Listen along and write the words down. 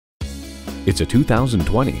It's a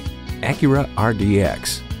 2020 Acura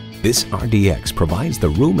RDX. This RDX provides the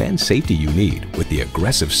room and safety you need with the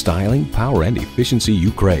aggressive styling, power, and efficiency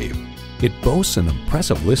you crave. It boasts an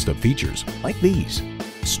impressive list of features like these: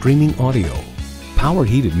 streaming audio, power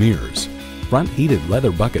heated mirrors, front heated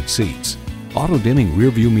leather bucket seats, auto dimming rear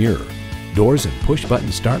view mirror, doors and push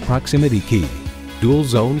button start proximity key, dual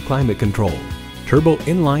zone climate control, turbo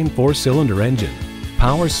inline 4-cylinder engine,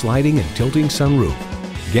 power sliding and tilting sunroof,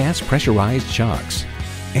 gas pressurized shocks,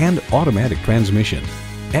 and automatic transmission.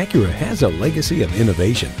 Acura has a legacy of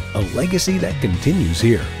innovation, a legacy that continues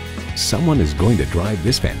here. Someone is going to drive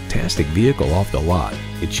this fantastic vehicle off the lot.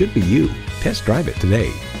 It should be you. Test drive it today.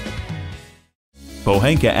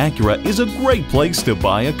 Pohanka Acura is a great place to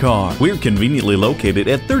buy a car. We're conveniently located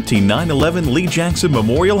at 13911 Lee Jackson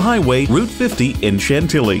Memorial Highway, Route 50 in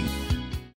Chantilly.